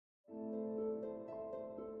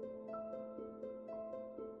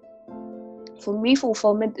for me,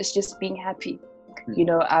 fulfillment is just being happy. You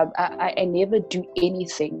know, I never do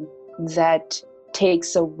anything that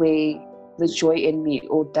takes away the joy in me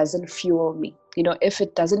or doesn't fuel me. You know, if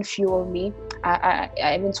it doesn't fuel me,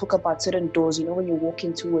 I even talk about certain doors, you know, when you walk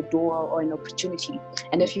into a door or an opportunity,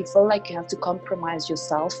 and if you feel like you have to compromise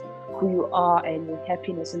yourself, who you are, and your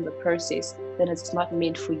happiness in the process, then it's not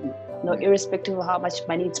meant for you. You know, irrespective of how much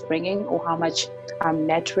money it's bringing or how much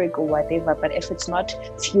network or whatever, but if it's not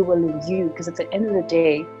fueling you, because at the end of the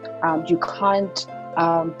day, you can't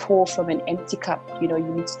pour from an empty cup. You know, you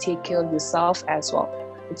need to take care of yourself as well.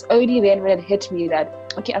 It's only then when it hit me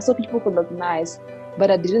that, okay, I saw people who look nice, but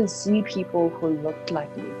I didn't see people who looked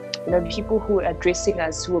like me. You know, people who are dressing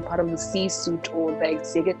us, who are part of the C-suite or the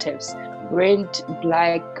executives, weren't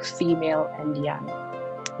black, female, and young.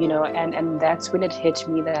 You know, and that's when it hit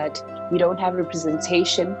me that we don't have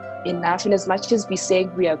representation enough. And as much as we say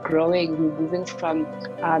we are growing, we're moving from,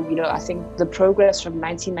 you know, I think the progress from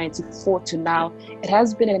 1994 to now, it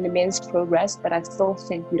has been an immense progress, but I still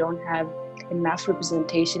think we don't have enough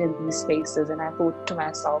representation in these spaces. And I thought to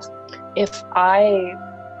myself, if I'm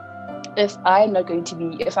going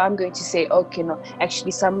to say, okay, no,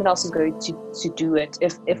 actually someone else is going to do it.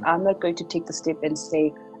 If I'm not going to take the step and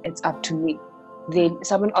say it's up to me, then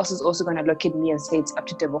someone else is also going to look at me and say it's up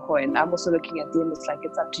to Tebogo, and I'm also looking at them, it's like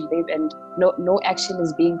it's up to them, and no action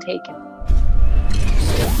is being taken.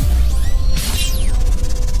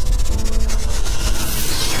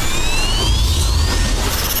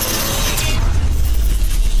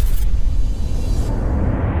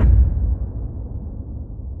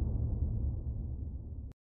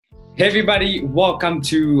 Hey everybody, welcome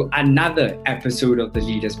to another episode of the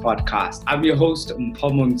Leaders Podcast. I'm your host,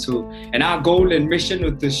 Mphahlele, and our goal and mission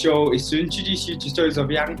with the show is to introduce you to stories of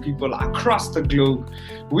young people across the globe.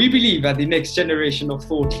 We believe are the next generation of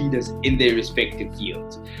thought leaders in their respective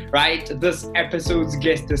fields, right? This episode's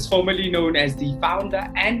guest is formerly known as the founder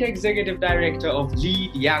and executive director of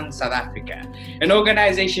Lead Young South Africa, an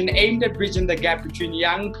organization aimed at bridging the gap between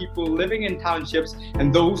young people living in townships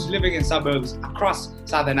and those living in suburbs across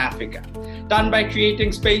Southern Africa. Done by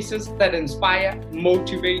creating spaces that inspire,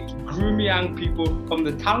 motivate, groom young people from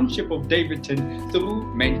the township of Davidton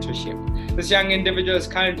through mentorship. This young individual is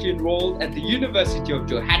currently enrolled at the University of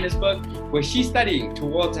Johannesburg, where she's studying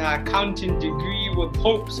towards her accounting degree with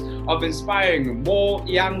hopes of inspiring more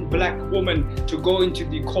young black women to go into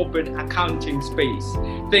the corporate accounting space.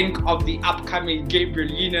 Think of the upcoming Gabriel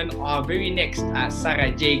Union or very next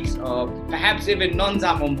Sarah Jakes, or perhaps even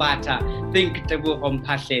Nonza Mombata. Think Tebogo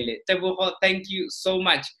Mphahlele. Tebogo, thank you so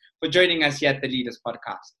much for joining us here at the Leaders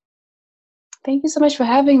Podcast. Thank you so much for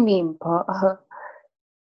having me, Mpho.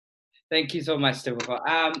 Thank you so much, Tebogo.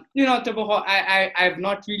 You know, Tebogo, I've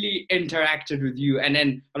not really interacted with you, and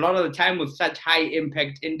then a lot of the time with such high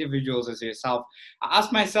impact individuals as yourself. I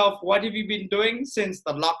ask myself, what have you been doing since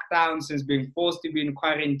the lockdown, since being forced to be in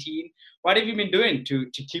quarantine? What have you been doing to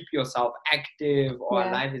keep yourself active or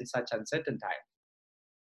alive in such uncertain times?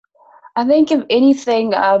 I think if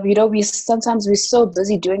anything, you know, we're so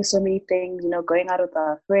busy doing so many things, you know, going out with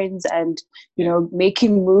our friends and, you know,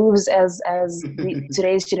 making moves as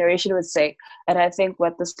today's generation would say. And I think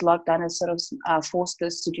what this lockdown has sort of forced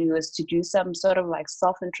us to do is to do some sort of like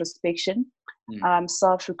self-introspection,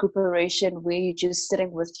 self-recuperation, where you're just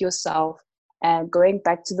sitting with yourself and going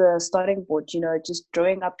back to the starting board, you know, just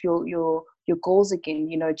drawing up your goals again,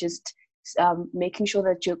 you know, just making sure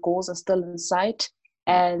that your goals are still in sight.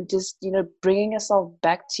 And just, you know, bringing yourself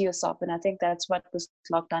back to yourself. And I think that's what this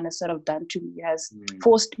lockdown has sort of done to me, has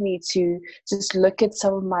forced me to just look at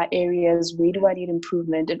some of my areas, where do I need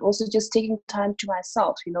improvement, and also just taking time to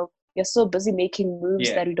myself. You know, we're so busy making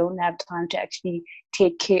moves that we don't have time to actually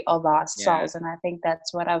take care of ourselves. And I think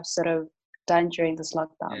that's what I've sort of done during this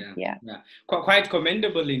lockdown. Quite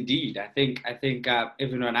commendable indeed. I think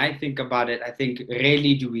even when I think about it, I think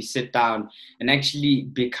rarely do we sit down and actually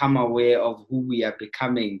become aware of who we are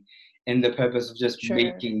becoming in the purpose of just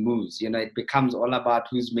making moves. You know, it becomes all about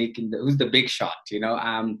who's the big shot, you know.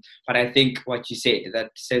 But I think what you said, that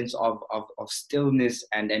sense of stillness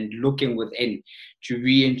and looking within to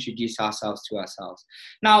reintroduce ourselves to ourselves.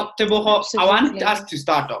 Now, Tebogo, I want us to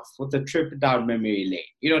start off with a trip down memory lane.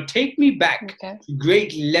 You know, take me back to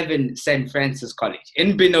grade 11 St. Francis College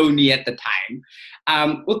in Benoni at the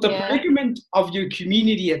time, with the predicament of your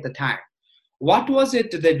community at the time. What was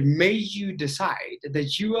it that made you decide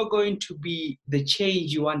that you are going to be the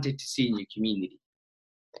change you wanted to see in your community?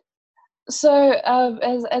 So,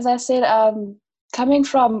 as I said, coming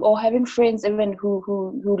from or having friends even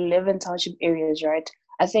who live in township areas, right?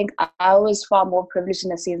 I think I was far more privileged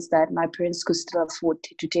in the sense that my parents could still afford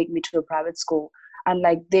to take me to a private school.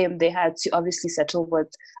 unlike them, they had to obviously settle with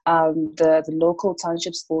the local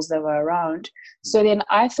township schools that were around. So then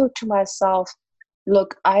I thought to myself,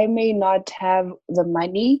 look, I may not have the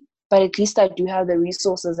money, but at least I do have the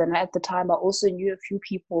resources. And at the time, I also knew a few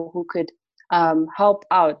people who could help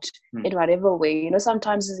out in whatever way. You know,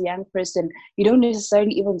 sometimes as a young person, you don't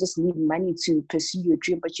necessarily even just need money to pursue your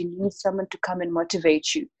dream, but you need someone to come and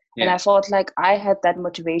motivate you. And I felt like I had that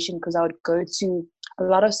motivation because I would go to a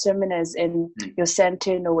lot of seminars in your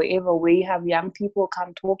center or wherever, where you have young people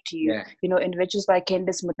come talk to you, you know, individuals like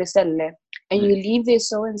Candice Muteselle, and you leave there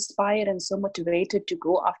so inspired and so motivated to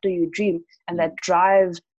go after your dream, and that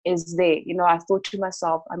drive is there. You know, I thought to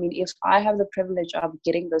myself, I mean, if I have the privilege of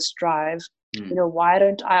getting this drive, you know, why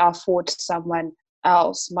don't I afford someone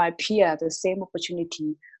else, my peer, the same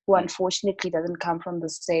opportunity, who unfortunately doesn't come from the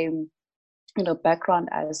same, you know, background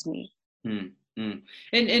as me. In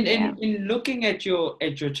looking at your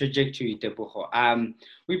trajectory, Tebogo,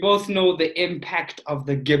 we both know the impact of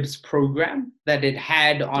the GIBS program that it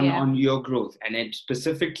had on your growth, and it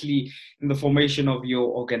specifically in the formation of your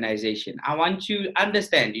organization. I want to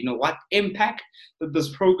understand, you know, what impact did this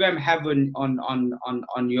program have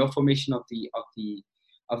on your formation of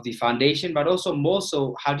the foundation, but also more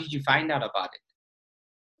so, how did you find out about it?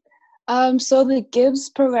 So the GIBS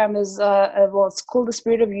program is, well, it's called the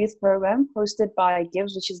Spirit of Youth program, hosted by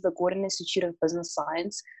GIBS, which is the Gordon Institute of Business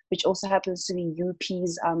Science, which also happens to be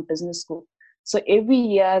UP's business school. So every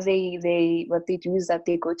year, what they do is that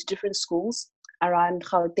they go to different schools around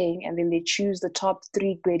Gauteng, and then they choose the top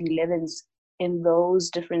 3 grade 11s in those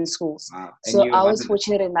different schools. Wow. So I was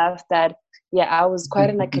fortunate enough that, I was quite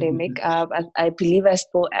an academic. I believe I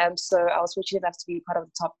still am. So I was fortunate enough to be part of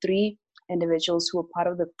the top 3 individuals who are part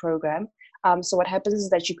of the program. So what happens is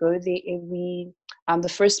that you go there every the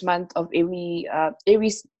first month of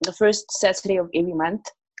the first Saturday of every month.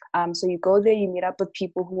 So you go there, you meet up with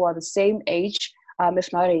people who are the same age,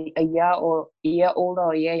 if not a year older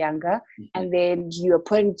or a year younger, and then you are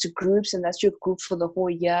put into groups, and that's your group for the whole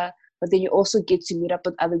year. But then you also get to meet up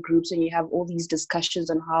with other groups, and you have all these discussions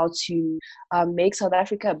on how to make South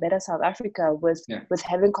Africa a better South Africa with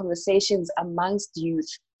having conversations amongst youth.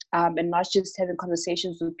 And not just having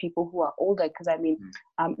conversations with people who are older, because I mean,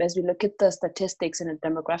 as we look at the statistics and the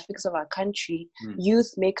demographics of our country,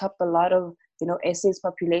 youth make up a lot of, you know, SA's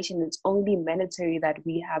population. It's only mandatory that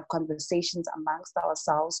we have conversations amongst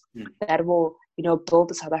ourselves that will, you know, build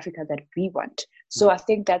the South Africa that we want. So I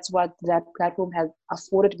think that's what that platform has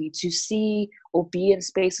afforded me, to see or be in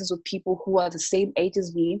spaces with people who are the same age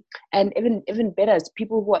as me, and even better, it's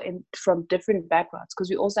people who are from different backgrounds, because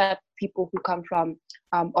we also have people who come from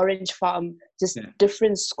Orange Farm, just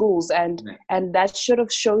different schools, and that should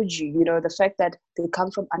have showed you, you know, the fact that they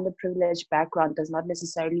come from underprivileged background does not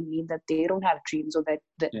necessarily mean that they don't have dreams, or that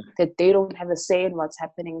they don't have a say in what's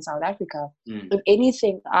happening in South Africa. If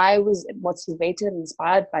anything, I was motivated and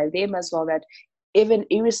inspired by them as well, that even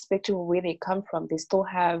irrespective of where they come from, they still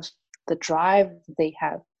have the drive they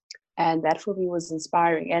have, and that for me was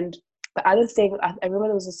inspiring. And the other thing, I remember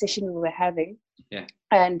there was a session we were having,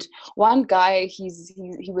 and one guy, he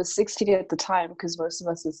was 16 at the time, because most of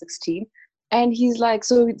us are 16, and he's like,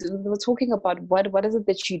 so we were talking about what is it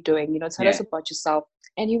that you're doing, you know, tell us about yourself.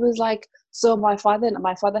 And he was like, so my father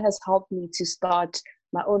has helped me to start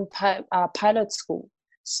my own pilot school.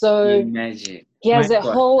 So he has a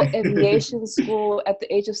whole aviation school at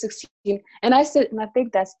the age of 16. And I said, and I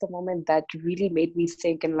think that's the moment that really made me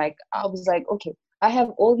think, and like, I was like, okay, I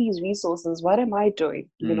have all these resources. What am I doing?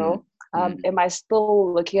 You know, am I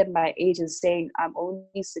still looking at my age and saying I'm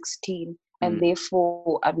only 16, and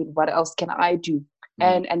therefore, I mean, what else can I do?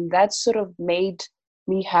 And that sort of made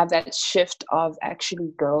me have that shift of,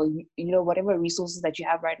 actually, girl, you know, whatever resources that you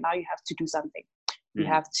have right now, you have to do something. You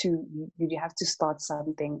have to start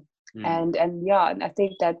something. And I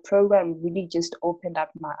think that program really just opened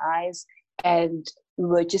up my eyes, and we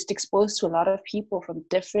were just exposed to a lot of people from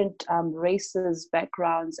different races,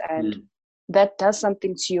 backgrounds, and that does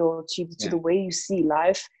something to the way you see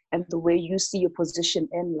life and the way you see your position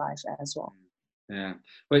in life as well. Yeah,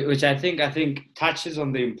 which I think touches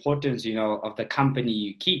on the importance, you know, of the company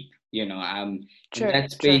you keep. You know, in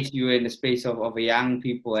that space, you were in the space of young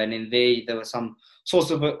people, and in there was some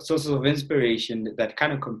sources of inspiration that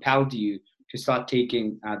kind of compelled you to start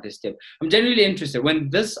taking this step. I'm genuinely interested, when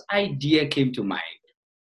this idea came to mind,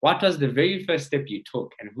 what was the very first step you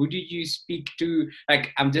took, and who did you speak to?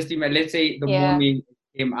 Like, I'm just let's say the morning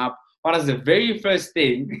came up. What was the very first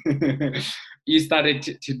thing you started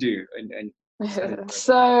to do?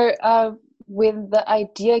 So when the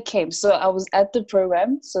idea came, so I was at the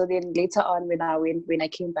program. So then later on, when I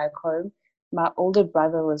came back home, my older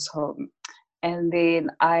brother was home. And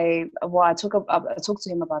then I talked to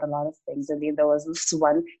him about a lot of things. And then there was this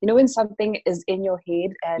one, when something is in your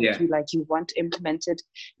head and you want to implement it,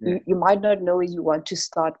 you might not know where you want to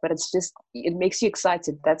start, but it makes you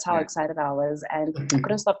excited. That's how excited I was. And I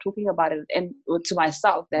couldn't stop talking about it, and to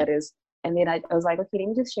myself, that is. And then I was like, okay, let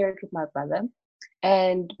me just share it with my brother.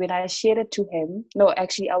 And when I shared it to him, no,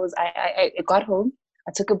 actually I got home,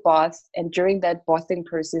 I took a bath, and during that bathing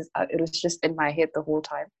process, it was just in my head the whole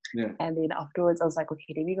time. Yeah. And then afterwards, I was like,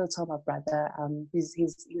 okay, let me go tell my brother. He's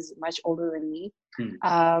much older than me.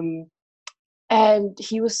 And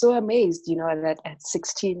he was so amazed, that at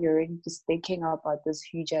 16 you're just thinking about this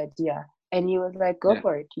huge idea. And he was like, go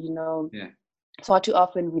for it. Far too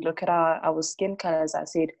often we look at our skin color, as I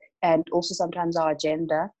said, and also sometimes our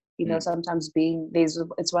gender. Sometimes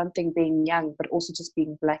it's one thing being young, but also just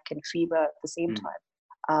being black and female at the same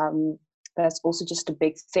time. That's also just a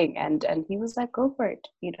big thing. And he was like, go for it.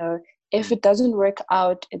 If it doesn't work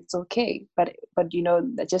out, it's okay. But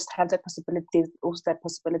just have that possibility. There's also that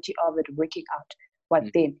possibility of it working out. What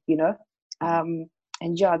then?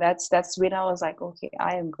 And that's when I was like, okay,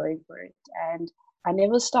 I am going for it. And I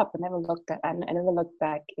never stopped. I never looked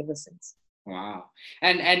back ever since. Wow.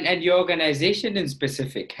 And your organization in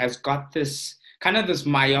specific has got this kind of this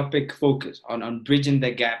myopic focus on bridging the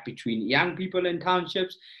gap between young people in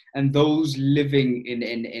townships and those living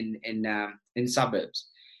in suburbs.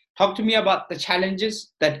 Talk to me about the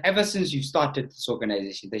challenges that ever since you started this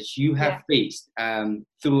organization that you have faced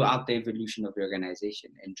throughout the evolution of the organization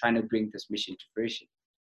and trying to bring this mission to fruition.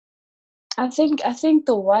 I think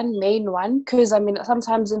the main one, because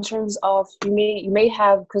sometimes in terms of you may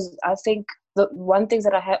have, because I think the one thing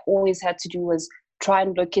that I always had to do was try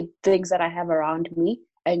and look at things that I have around me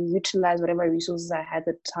and utilize whatever resources I had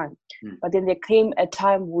at the time. But then there came a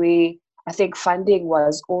time where I think funding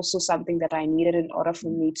was also something that I needed in order for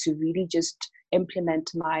me to really just implement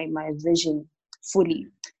my vision fully.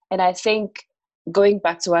 And I think going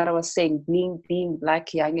back to what I was saying, being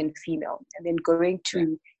black, young, and female, and then going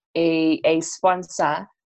to a sponsor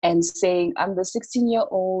and saying, I'm the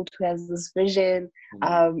 16-year-old who has this vision,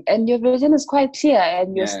 and your vision is quite clear,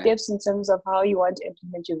 and your steps in terms of how you want to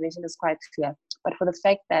implement your vision is quite clear. But for the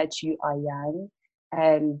fact that you are young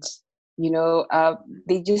and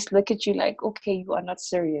they just look at you like, okay, you are not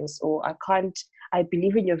serious, or I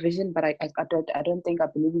believe in your vision, but I don't think I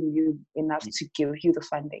believe in you enough to give you the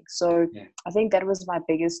funding. So I think that was my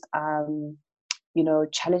biggest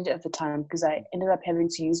challenge at the time, because I ended up having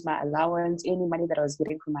to use my allowance, any money that I was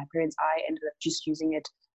getting from my parents. I ended up just using it.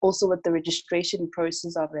 Also with the registration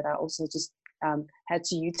process of it, I also just had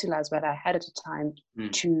to utilize what I had at the time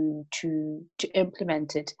to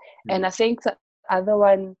implement it. And I think the other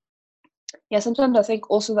one, sometimes I think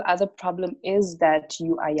also the other problem is that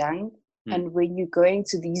you are young, and when you're going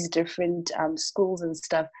to these different schools and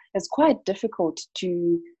stuff, it's quite difficult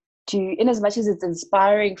to in as much as it's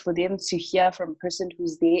inspiring for them to hear from a person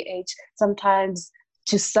who's their age, sometimes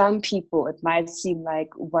to some people it might seem like,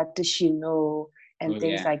 what does she know, and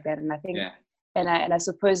things like that. And I think and I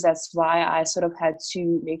suppose that's why I sort of had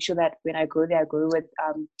to make sure that when I go there, I go with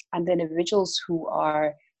the individuals who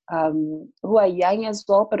are young as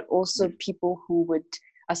well, but also people who would,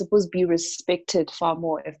 I suppose, be respected far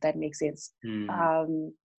more, if that makes sense.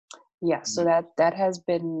 So that has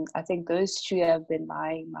been, I think those two have been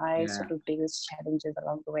my sort of biggest challenges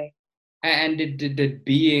along the way. And did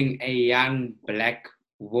being a young black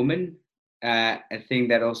woman a thing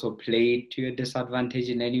that also played to your disadvantage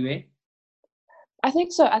in any way? I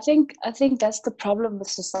think so. I think that's the problem with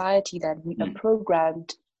society, that we are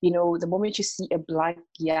programmed. The moment you see a black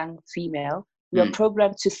young female, you're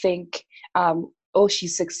programmed to think, oh,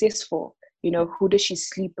 she's successful. Who does she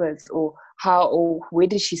sleep with, or how, or where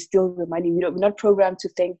did she steal the money? We're not programmed to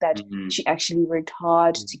think that she actually worked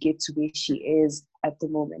hard to get to where she is at the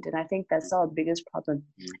moment. And I think that's our biggest problem.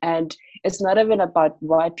 And it's not even about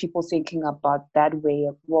white people thinking about that way,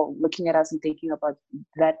 looking at us and thinking about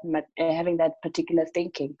that, having that particular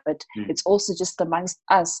thinking, but it's also just amongst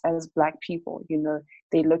us as black people.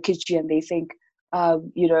 They look at you and they think,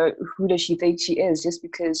 who does she think she is? Just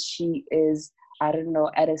because she is, I don't know,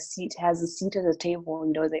 has a seat at the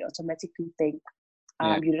table, they automatically think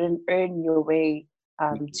you didn't earn your way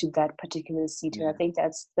to that particular seat. And I think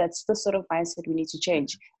that's the sort of mindset we need to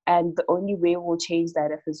change. And the only way we'll change that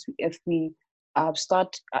if we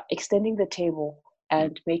start extending the table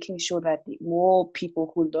and making sure that more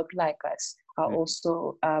people who look like us are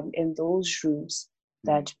also in those rooms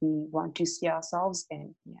that we want to see ourselves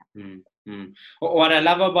in. What I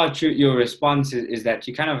love about your response is that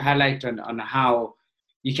you kind of highlight on how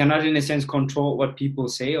you cannot, in a sense, control what people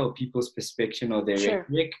say or people's perception or their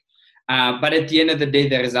rhetoric. But at the end of the day,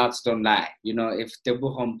 the results don't lie. You know, if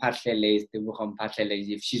Tebogo Mphahlele is Tebogo Mphahlele,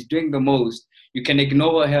 if she's doing the most, you can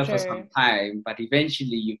ignore her for some time, but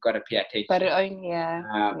eventually you've got to pay attention. But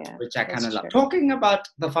which I kind of love. true. Talking about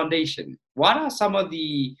the foundation, what are some of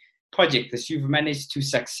the projects that you've managed to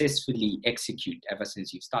successfully execute ever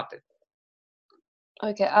since you've started?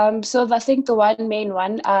 Okay, so I think the one main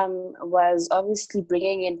one was obviously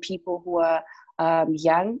bringing in people who are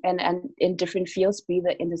young and in different fields, be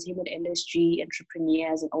the entertainment industry,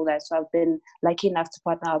 entrepreneurs, and all that. So I've been lucky enough to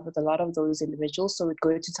partner up with a lot of those individuals. So we'd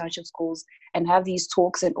go to township schools and have these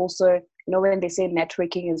talks. And also, you know, when they say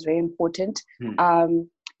networking is very important,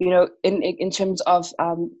 you know, in terms of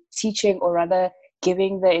teaching, or rather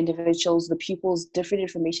giving the individuals, the pupils, different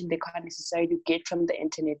information they can't necessarily get from the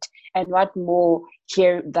internet. And what more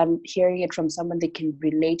than hearing it from someone they can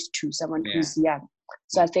relate to, someone who's young.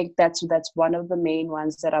 So I think that's one of the main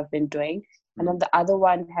ones that I've been doing. And then the other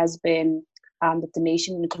one has been the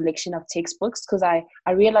donation and collection of textbooks, because I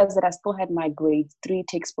realized that I still had my grade 3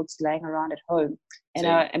 textbooks lying around at home,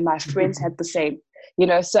 and my friends had the same. You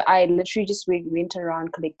know, so I literally just went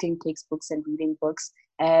around collecting textbooks and reading books.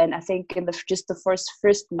 And I think in the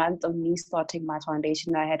first month of me starting my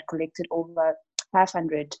foundation, I had collected over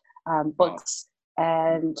 500 books.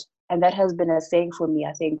 And that has been a thing for me.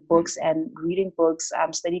 I think books and reading books,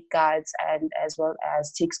 study guides, and as well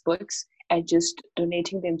as textbooks, and just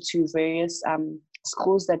donating them to various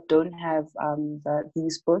schools that don't have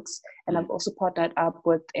these books. And I've also partnered up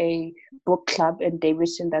with a book club in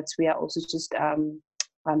Davidson. That's where I also just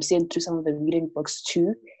send through some of the reading books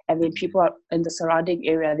too. And then people in the surrounding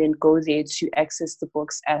area then go there to access the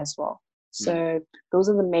books as well. So those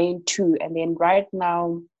are the main two. And then right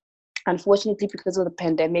now, unfortunately, because of the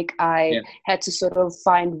pandemic, I had to sort of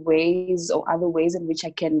find ways or other ways in which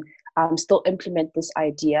I can still implement this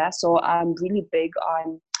idea. So I'm really big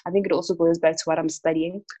on, I think it also goes back to what I'm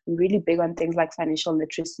studying. I'm really big on things like financial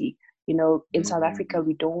literacy. You know, in South Africa,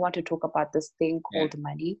 we don't want to talk about this thing called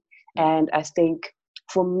money. And I think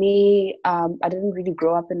for me, I didn't really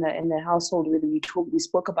grow up in the household where we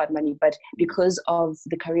spoke about money, but because of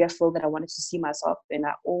the career field that I wanted to see myself in,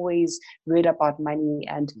 I always read about money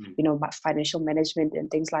and you know, my financial management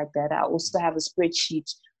and things like that. I also have a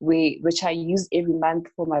spreadsheet which I use every month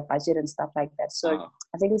for my budget and stuff like that. So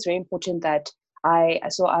I think it's very important that I'm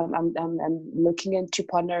looking into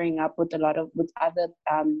partnering up with other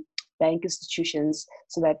bank institutions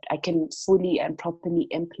so that I can fully and properly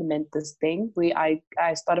implement this thing, where I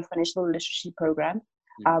start a financial literacy program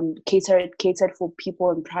catered for people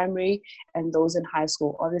in primary and those in high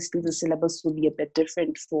school. Obviously the syllabus will be a bit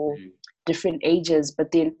different for different ages,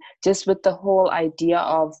 but then just with the whole idea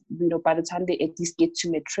of, you know, by the time they at least get to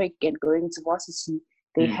matric and going to varsity,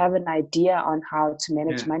 they have an idea on how to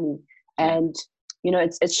manage money. And you know,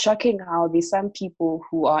 it's shocking how there's some people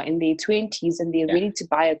who are in their 20s and they're ready to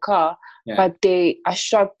buy a car, but they are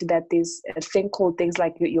shocked that there's a thing called things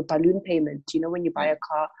like your balloon payment. You know, when you buy a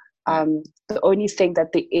car, the only thing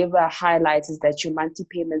that they ever highlight is that your monthly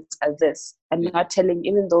payments are this, and not telling,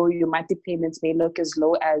 even though your monthly payments may look as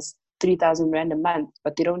low as 3,000 Rand a month,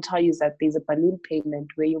 but they don't tell you that there's a balloon payment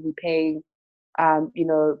where you'll be paying, you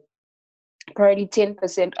know, probably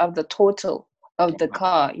 10% of the total of the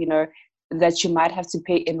car, you know, that you might have to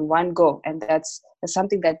pay in one go. And that's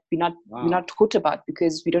something that we're not taught about,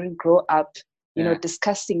 because we don't grow up, you know,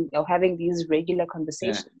 discussing or having these regular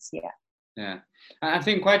conversations. I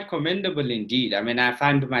think quite commendable indeed. I mean, I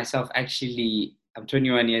find myself actually, I'm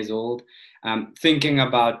 21 years old, thinking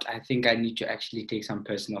about, I think I need to actually take some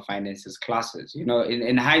personal finances classes. You know,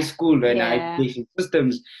 in high school, in our education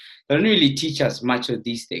systems, they don't really teach us much of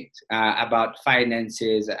these things about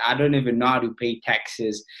finances. I don't even know how to pay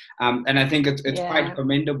taxes. And I think it's quite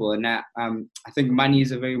commendable. And I think money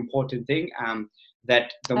is a very important thing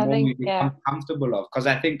that the more we become comfortable of. Because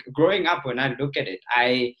I think growing up, when I look at it,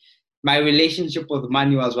 my relationship with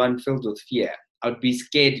money was one filled with fear. I would be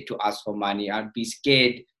scared to ask for money. I'd be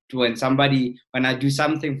scared to when I do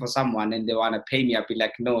something for someone and they want to pay me, I'd be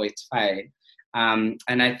like, no, it's fine. And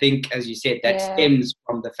I think, as you said, that stems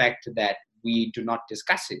from the fact that we do not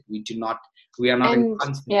discuss it. We are not in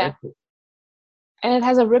constant effort. And it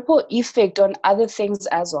has a ripple effect on other things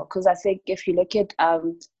as well. Because I think if you look at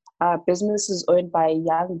businesses owned by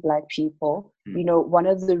young Black people, you know, one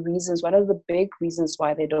of the big reasons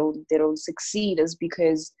why they don't succeed is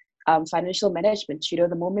because financial management. You know,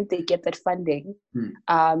 the moment they get that funding,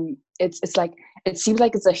 it's like, it seems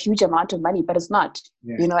like it's a huge amount of money, but it's not.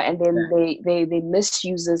 You know, and then they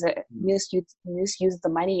misuse the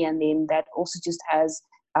money, and then that also just has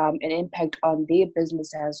an impact on their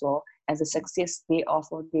business as well as the success they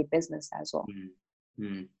offer their business as well.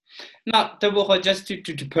 Mm. Now, Tebogo, just to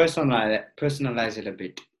personalize it a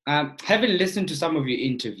bit, having listened to some of your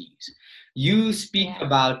interviews, you speak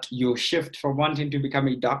about your shift from wanting to become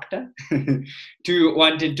a doctor to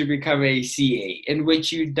wanting to become a CA, in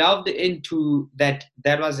which you delved into that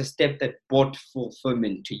was a step that brought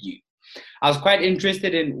fulfillment to you. I was quite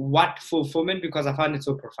interested in what fulfillment, because I found it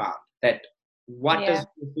so profound. That what does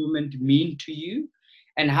fulfillment mean to you,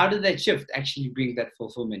 and how did that shift actually bring that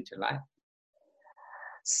fulfillment to life?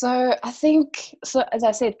 So I think, so as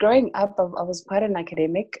I said, growing up, I was quite an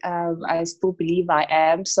academic. I still believe I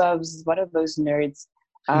am. So I was one of those nerds.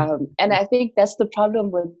 And I think that's the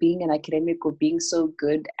problem with being an academic or being so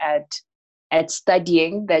good at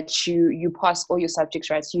studying, that you pass all your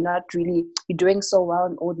subjects, right? So you're doing so well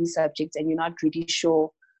in all these subjects and you're not really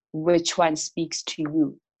sure which one speaks to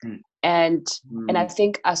you. And I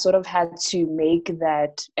think I sort of had to make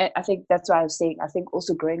that. I think that's why I was saying, I think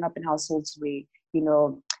also growing up in households where,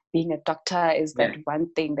 being a doctor is that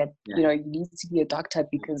one thing that, you need to be a doctor,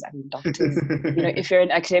 because doctors, if you're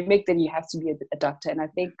an academic, then you have to be a doctor. And I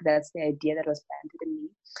think that's the idea that was planted in me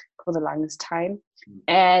for the longest time.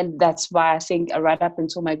 And that's why I think right up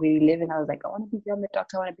until my grade 11, I was like, I want to become a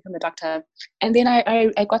doctor. And then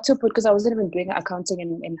I got to a point, because I wasn't even doing accounting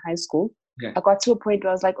in high school. I got to a point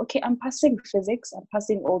where I was like, okay, I'm passing physics, I'm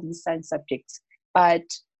passing all these science subjects, but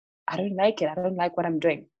I don't like it. I don't like what I'm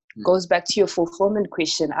doing. Goes back to your fulfillment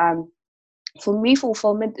question. For me,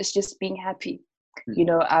 fulfillment is just being happy.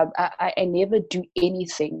 I never do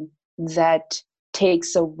anything that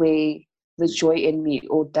takes away the joy in me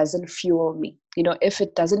or doesn't fuel me. If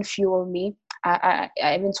it doesn't fuel me, I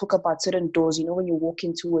even talk about certain doors, when you walk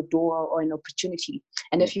into a door or an opportunity,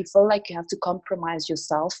 and if you feel like you have to compromise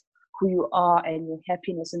yourself, who you are, and your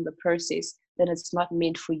happiness in the process, then it's not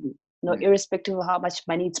meant for you. Irrespective of how much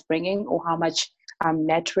money it's bringing or how much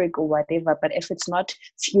network or whatever, but if it's not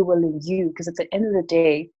fueling you, because at the end of the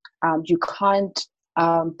day, you can't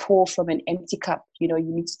pour from an empty cup. You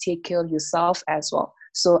need to take care of yourself as well.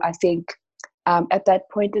 So I think at that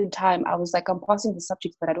point in time, I was like, I'm passing the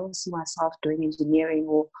subject, but I don't see myself doing engineering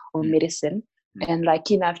or medicine. And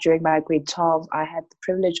lucky enough, during my grade 12, I had the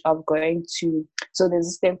privilege of going to, so there's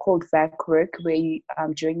this thing called VAC work, where you,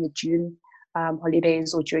 during the June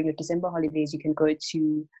holidays or during your December holidays, you can go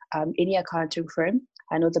to any accounting firm.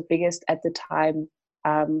 I know the biggest at the time,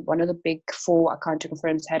 one of the big 4 accounting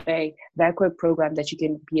firms had a VAC work program that you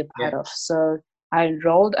can be a part of. So I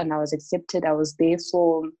enrolled and I was accepted. I was there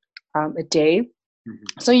for a day.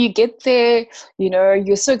 So you get there,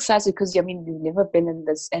 you're so excited because, you've never been in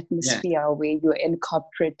this atmosphere where you're in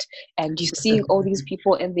corporate and you're seeing all these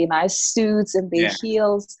people in their nice suits and their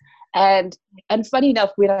heels. And funny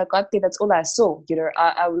enough, when I got there, that's all I saw.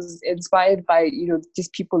 I was inspired by, these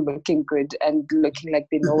people looking good and looking like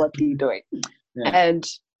they know what they're doing. And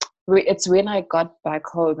it's when I got back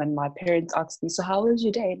home and my parents asked me, so how was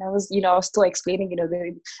your day? And I was still explaining,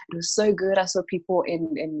 it was so good. I saw people in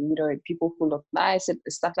people who look nice and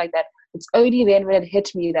stuff like that. It's only then when it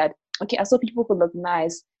hit me that, okay, I saw people who look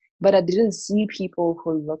nice, but I didn't see people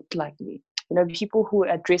who looked like me. People who were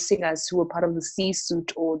addressing us, who were part of the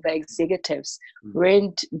C-suite or the executives,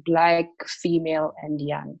 weren't Black, female, and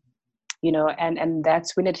young. And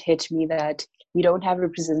that's when it hit me that we don't have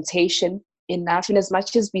representation enough. And as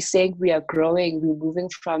much as we're saying we are growing, we're moving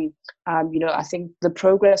from, I think the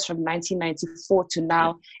progress from 1994 to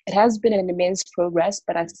now, it has been an immense progress,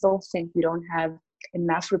 but I still think we don't have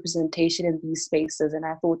enough representation in these spaces. And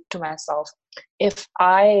I thought to myself, if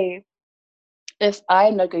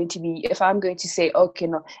I'm going to say, okay,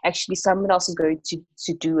 no, actually someone else is going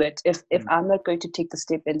to do it. If I'm not going to take the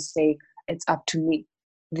step and say it's up to me,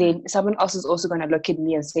 then someone else is also going to look at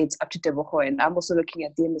me and say it's up to Tebogo, and I'm also looking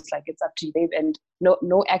at them. It's like it's up to them, and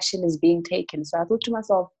no action is being taken. So I thought to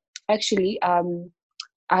myself, actually,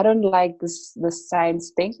 I don't like this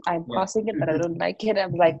science thing. I'm passing it, but I don't like it.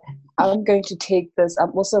 I'm like, I'm going to take this.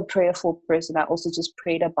 I'm also a prayerful person. I also just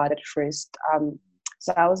prayed about it first.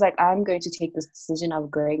 So I was like, I'm going to take this decision of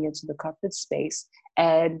going into the corporate space.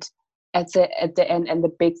 And at the end, and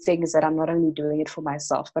the big thing is that I'm not only doing it for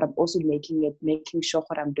myself, but I'm also making sure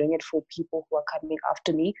that I'm doing it for people who are coming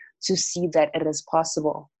after me, to see that it is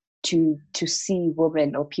possible to see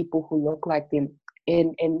women or people who look like them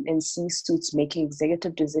in C-suits making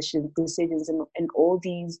executive decisions in all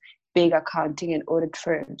these big accounting and audit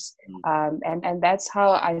firms. And that's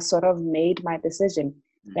how I sort of made my decision.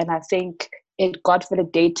 And I think it got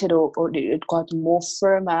validated or it got more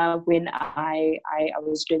firmer when I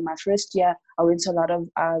was doing my first year. I went to a lot of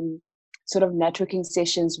sort of networking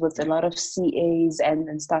sessions with a lot of CAs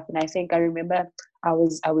and stuff. And I think I remember I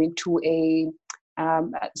went to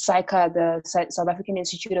SAICA, the South African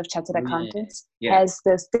Institute of Chartered Accountants, Yeah. has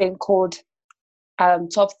this thing called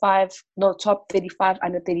top 35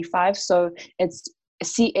 under 35. So it's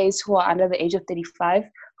CAs who are under the age of 35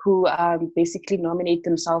 who basically nominate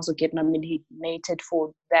themselves or get nominated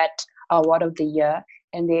for that award of the year.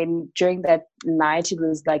 And then during that night, it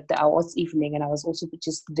was like the awards evening, and I was also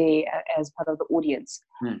just there as part of the audience.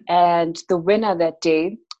 And the winner that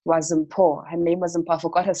day was Mpho. Her name was Mpho. I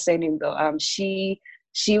forgot her surname though. She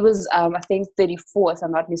was I think 34th, if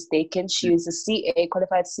I'm not mistaken. She is a CA,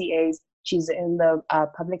 qualified CA. She's in the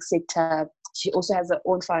public sector. She also has her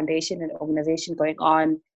own foundation and organization going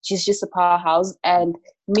on. She's just a powerhouse. And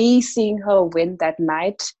me seeing her win that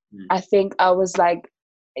night, I think I was like,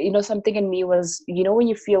 something in me was, when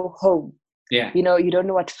you feel home, you don't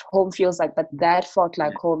know what home feels like, but that felt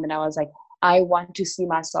like home. And I was like, I want to see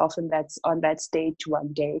myself on that stage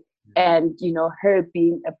one day. And, her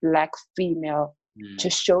being a Black female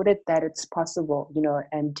just showed it that it's possible,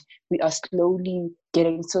 and we are slowly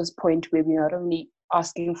getting to this point where we're not only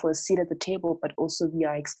asking for a seat at the table, but also we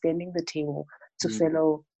are extending the table to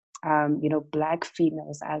fellow, Black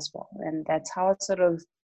females as well. And that's how I sort of,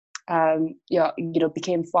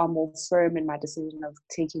 became far more firm in my decision of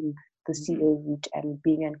taking the CA route and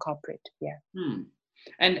being in corporate.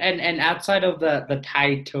 And outside of the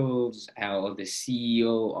titles or the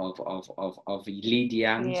CEO of Lead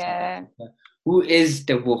Young South Africa, who is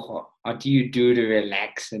Tebogo? What do you do to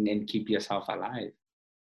relax and keep yourself alive?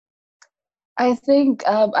 I think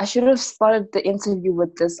I should have started the interview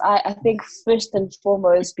with this. I think first and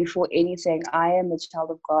foremost, before anything, I am a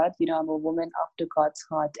child of God. I'm a woman after God's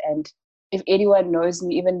heart. And if anyone knows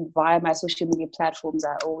me, even via my social media platforms,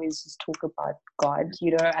 I always just talk about God.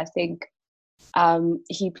 I think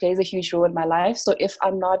he plays a huge role in my life. So if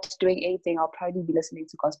I'm not doing anything, I'll probably be listening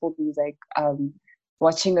to gospel music,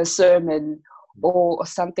 watching a sermon or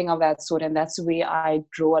something of that sort. And that's where I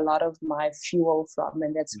draw a lot of my fuel from.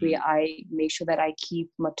 And that's where I make sure that I keep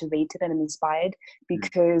motivated and inspired,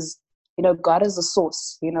 because, God is the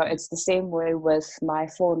source. It's the same way with my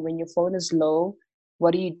phone. When your phone is low,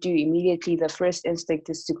 what do? Immediately, the first instinct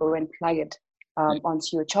is to go and plug it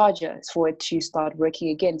onto your charger for it to start working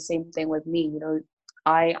again. Same thing with me.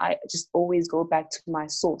 I just always go back to my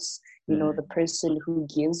source, the person who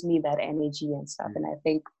gives me that energy and stuff. And I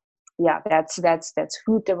think, that's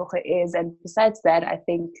who Tebogo is. And besides that, I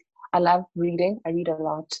think I love reading. I read a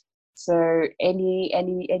lot. So any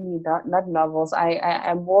not novels.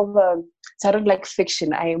 I'm more of a, so I don't like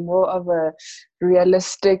fiction. I am more of a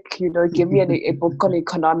realistic, give me a book on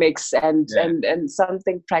economics and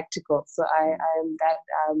something practical. So I am that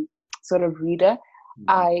sort of reader.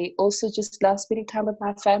 I also just love spending time with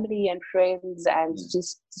my family and friends and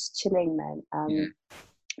just chilling, man.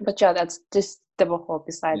 But that's just Tebogo.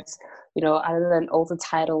 Besides, other than all the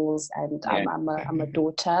titles, and I'm a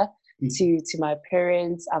daughter to my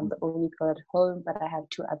parents. I'm the only girl at home, but I have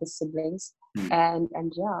 2 other siblings. And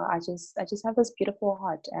I just have this beautiful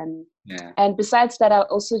heart. And besides that, I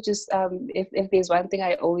also just if there's one thing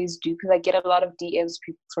I always do, because I get a lot of DMs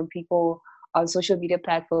from people on social media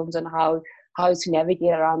platforms on how to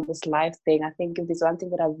navigate around this life thing. I think if there's one thing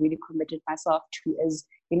that I've really committed myself to is,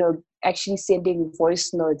 actually sending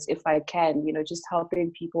voice notes if I can, just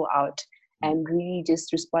helping people out and really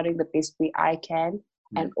just responding the best way I can,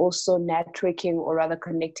 and also networking, or rather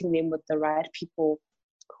connecting them with the right people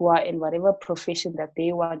who are in whatever profession that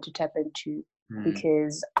they want to tap into.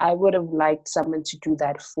 Because I would have liked someone to do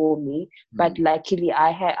that for me, but luckily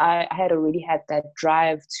I had already had that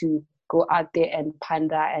drive to go out there and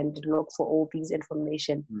ponder and look for all these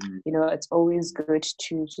information. It's always good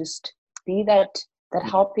to just be that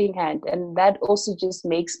helping hand, and that also just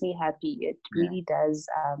makes me happy. It really does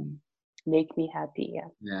make me happy.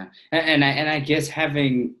 And I guess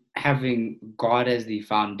having God as the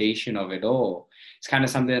foundation of it all, it's kind of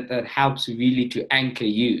something that helps really to anchor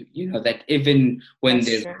you. That even when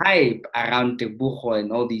there's hype around Tebogo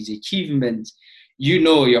and all these achievements,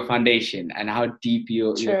 your foundation and how deep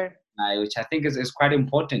your which I think is quite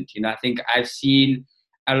important. I think I've seen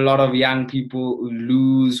a lot of young people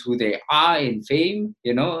lose who they are in fame,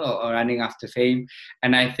 or running after fame.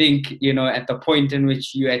 And I think, at the point in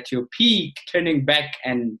which you're at your peak, turning back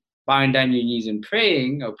and bowing down your knees and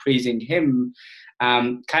praying or praising him,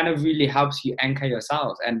 kind of really helps you anchor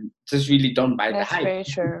yourself and just really don't buy the hype. That's very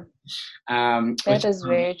true. That is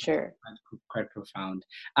very true. Quite profound.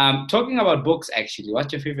 Talking about books, actually,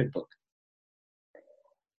 what's your favorite book?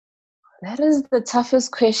 That is the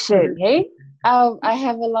toughest question, hey? I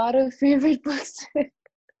have a lot of favorite books.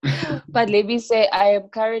 But let me say, I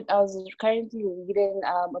was currently reading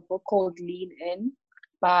a book called Lean In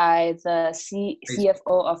by the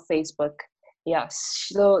CFO of Facebook. Yes.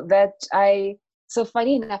 So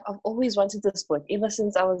funny enough, I've always wanted this book ever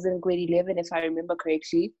since I was in grade 11, if I remember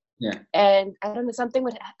correctly. Yeah. And I don't know, something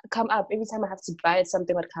would come up. Every time I have to buy it,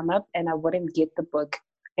 something would come up and I wouldn't get the book.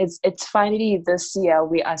 It's finally this year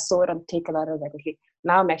where I saw it on Take a Lot of that. Okay,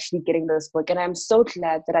 now I'm actually getting this book. And I'm so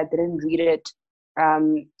glad that I didn't read it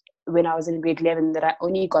when I was in grade 11, that I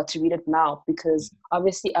only got to read it now, because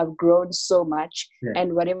obviously I've grown so much. Yeah.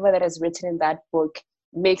 And whatever that is written in that book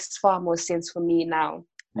makes far more sense for me now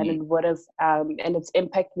than it would have. And it's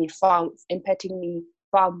impacting me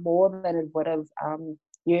far more than it would have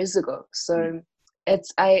years ago. So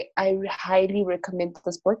I highly recommend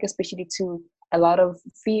this book, especially to a lot of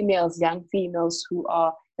young females who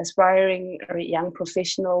are aspiring, or young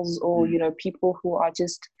professionals, or people who are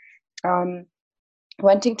just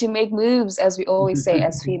wanting to make moves, as we always say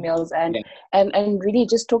as females, and really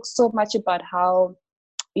just talk so much about how,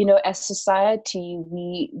 as society,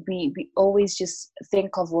 we always just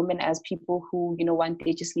think of women as people who, one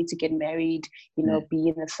day just need to get married, be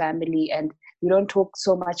in a family, and we don't talk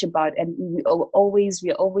so much about, and we're always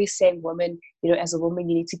saying women, as a woman,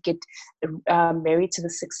 you need to get married to the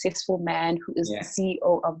successful man who is the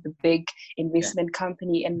CEO of the big investment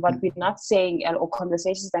company. And what we're not saying, or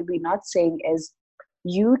conversations that we're not saying, is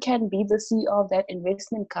you can be the CEO of that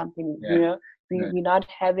investment company. We're not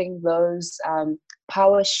having those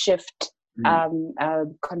power shift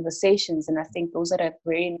conversations. And I think those are a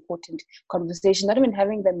very important conversation, not even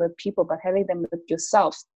having them with people, but having them with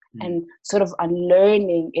yourself, and sort of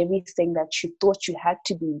unlearning everything that you thought you had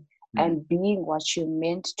to be, and being what you're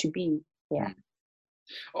meant to be. Yeah.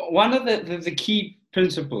 One of the key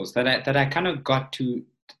principles that I kind of got to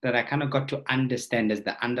understand as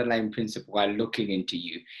the underlying principle while looking into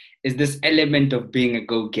you is this element of being a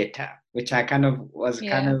go-getter, which I kind of was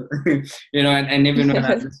and even when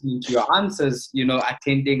I was listening to your answers,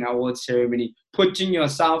 attending awards ceremony, putting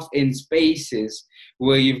yourself in spaces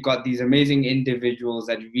where you've got these amazing individuals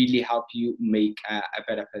that really help you make a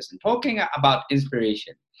better person. Talking about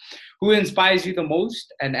inspiration, who inspires you the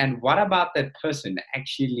most, and what about that person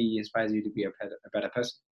actually inspires you to be a better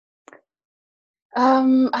person?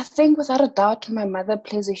 I think without a doubt, my mother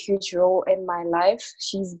plays a huge role in my life.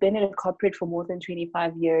 She's been in corporate for more than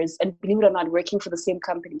 25 years, and believe it or not, working for the same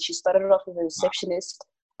company. She started off as a receptionist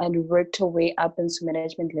and worked her way up into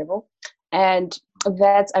management level. And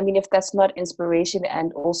if that's not inspiration,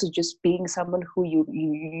 and also just being someone who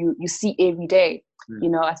you see every day,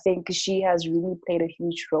 I think she has really played a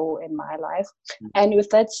huge role in my life. And with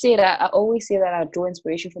that said, I always say that I draw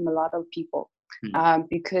inspiration from a lot of people.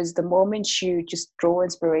 Because the moment you just draw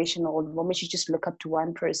inspiration, or the moment you just look up to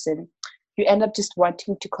one person, you end up just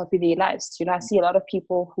wanting to copy their lives. I see a lot of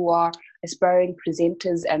people who are aspiring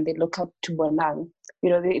presenters, and they look up to Bonang.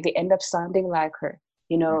 They end up sounding like her.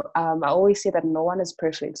 I always say that no one is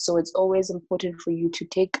perfect. So it's always important for you to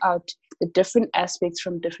take out the different aspects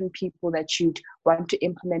from different people that you'd want to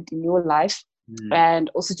implement in your life. And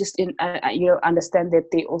also just understand that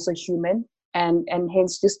they're also human. And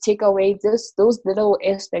hence just take away those little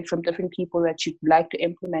aspects from different people that you'd like to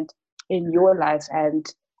implement in your life, and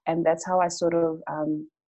that's how I sort of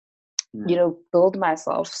build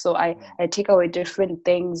myself. So I take away different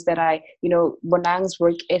things that Bonang's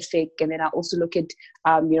work ethic, and then I also look at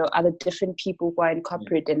other different people who are in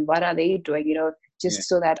corporate and what are they doing,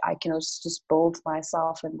 so that I can also just build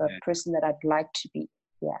myself and the person that I'd like to be.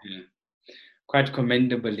 Quite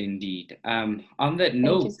commendable indeed. On that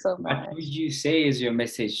note, so what would you say is your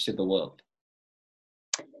message to the world?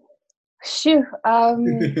 Sure. I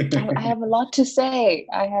have a lot to say.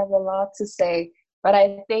 But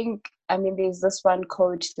I think, there's this one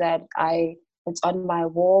quote that it's on my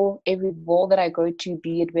wall. Every wall that I go to,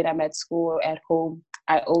 be it when I'm at school or at home,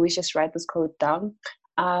 I always just write this quote down.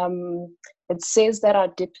 It says that our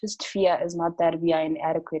deepest fear is not that we are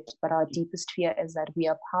inadequate, but our deepest fear is that we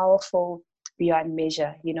are powerful beyond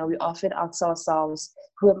measure. We often ask ourselves,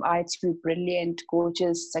 who am I to be brilliant,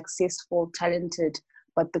 gorgeous, successful, talented?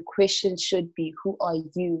 But the question should be, who are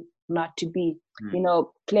you not to be?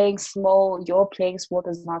 Playing small, your playing small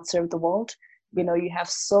does not serve the world. You have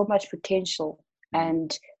so much potential,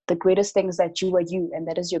 and the greatest thing is that you are you, and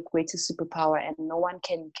that is your greatest superpower, and no one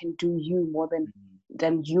can do you more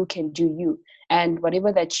than you can do you. And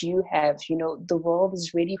whatever that you have, the world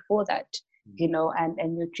is ready for that.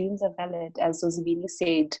 And your dreams are valid. As Zozibini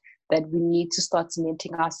said, that we need to start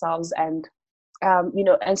cementing ourselves and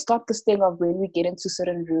and stop this thing of when we get into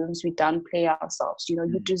certain rooms, we downplay ourselves.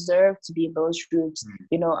 You deserve to be in those rooms.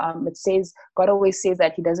 It says, God always says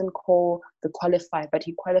that he doesn't call the qualified, but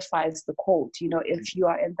he qualifies the called. If you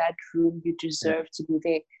are in that room, you deserve to be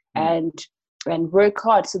there, and work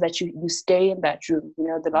hard so that you stay in that room.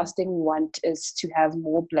 The last thing we want is to have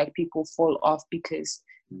more Black people fall off because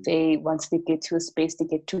once they get to a space, they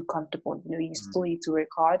get too comfortable. You still need to work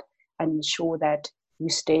hard and ensure that you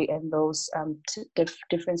stay in those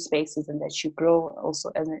different spaces and that you grow also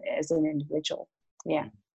as an individual. Yeah.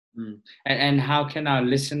 And how can our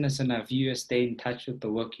listeners and our viewers stay in touch with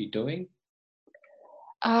the work you're doing?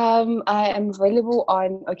 I am available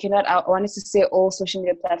on, I wanted to say all social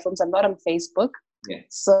media platforms. I'm not on Facebook. Yeah.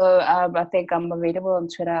 So I think I'm available on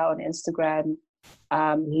Twitter, on Instagram,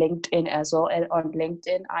 LinkedIn as well. And on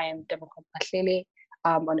LinkedIn, I am Tebogo Mphahlele.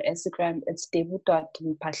 On Instagram, it's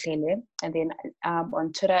Tebogo.Mphahlele. And then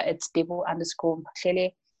on Twitter, it's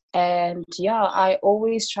Tebogo_Mphahlele. And yeah, I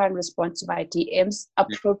always try and respond to my DMs,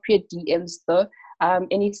 appropriate DMs though.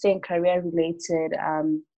 Anything career related.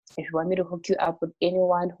 If you want me to hook you up with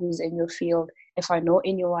anyone who's in your field, if I know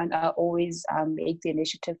anyone, I always make the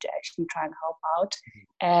initiative to actually try and help out.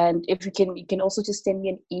 And if you can also just send me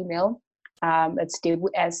an email. It's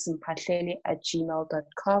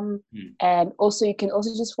tebogo@gmail.com. And also you can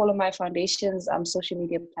also just follow my foundation's social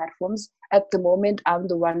media platforms. At the moment, I'm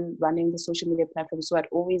the one running the social media platform, so I'd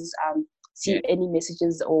always see any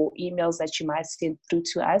messages or emails that you might send through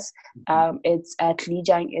to us. It's at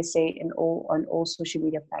Lijang SA on all social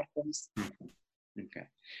media platforms. Okay.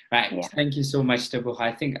 Right. Yeah. Thank you so much, Tebogo.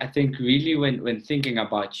 I think really when thinking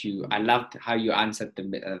about you, I loved how you answered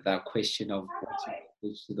the question of what's your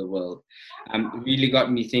message to the world. Really got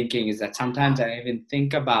me thinking is that sometimes I even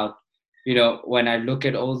think about, when I look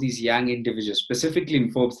at all these young individuals, specifically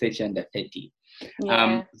in Forbes 30 under 30,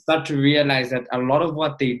 start to realize that a lot of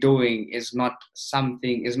what they're doing is not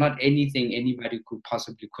anything anybody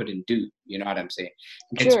couldn't do. You know what I'm saying?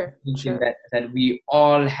 Sure. That we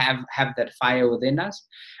all have that fire within us.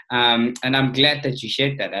 And I'm glad that you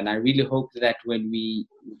shared that. And I really hope that when we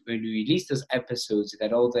release those episodes,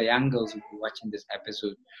 that all the young girls who are watching this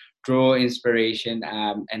episode draw inspiration,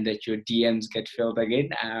 and that your DMs get filled again.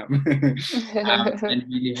 And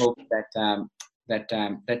really hope that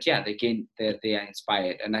they are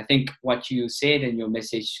inspired. And I think what you said in your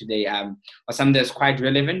message today was something that's quite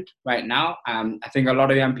relevant right now. I think a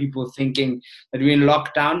lot of young people thinking that we're in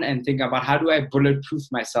lockdown and think about how do I bulletproof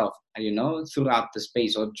myself, throughout the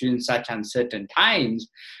space or during such uncertain times,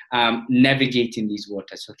 navigating these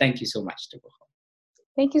waters. So thank you so much, Tebogo.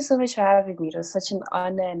 Thank you so much for having me. It was such an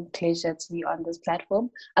honor and pleasure to be on this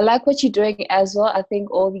platform. I like what you're doing as well. I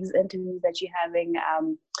think all these interviews that you're having,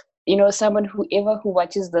 someone who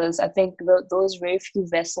watches this, I think those very few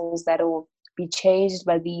vessels that will be changed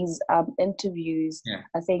by these interviews,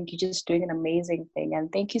 I think you're just doing an amazing thing.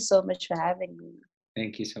 And thank you so much for having me.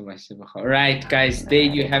 Thank you so much, Tebogo. All right, guys, there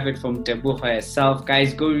you have it from Tebogo herself.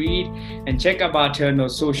 Guys, go read and check about her on our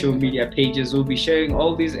social media pages. We'll be sharing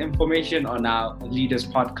all this information on our Leaders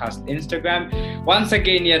Podcast Instagram. Once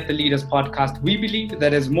again, here at the Leaders Podcast, we believe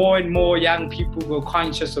that as more and more young people grow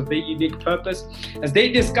conscious of their unique purpose, as they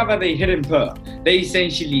discover their hidden pearl, they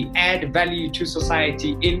essentially add value to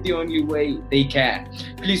society in the only way they can.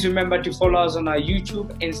 Please remember to follow us on our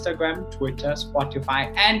YouTube, Instagram, Twitter, Spotify,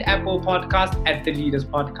 and Apple Podcast at the Leaders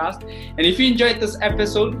Podcast. And if you enjoyed this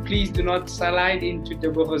episode, please do not slide into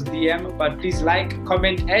Tebogo's DM, but please like,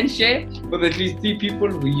 comment, and share with at least 3 people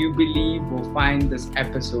who you believe will find this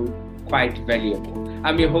episode quite valuable.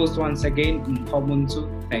 I'm your host once again, Mphahlele.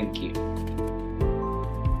 Thank you.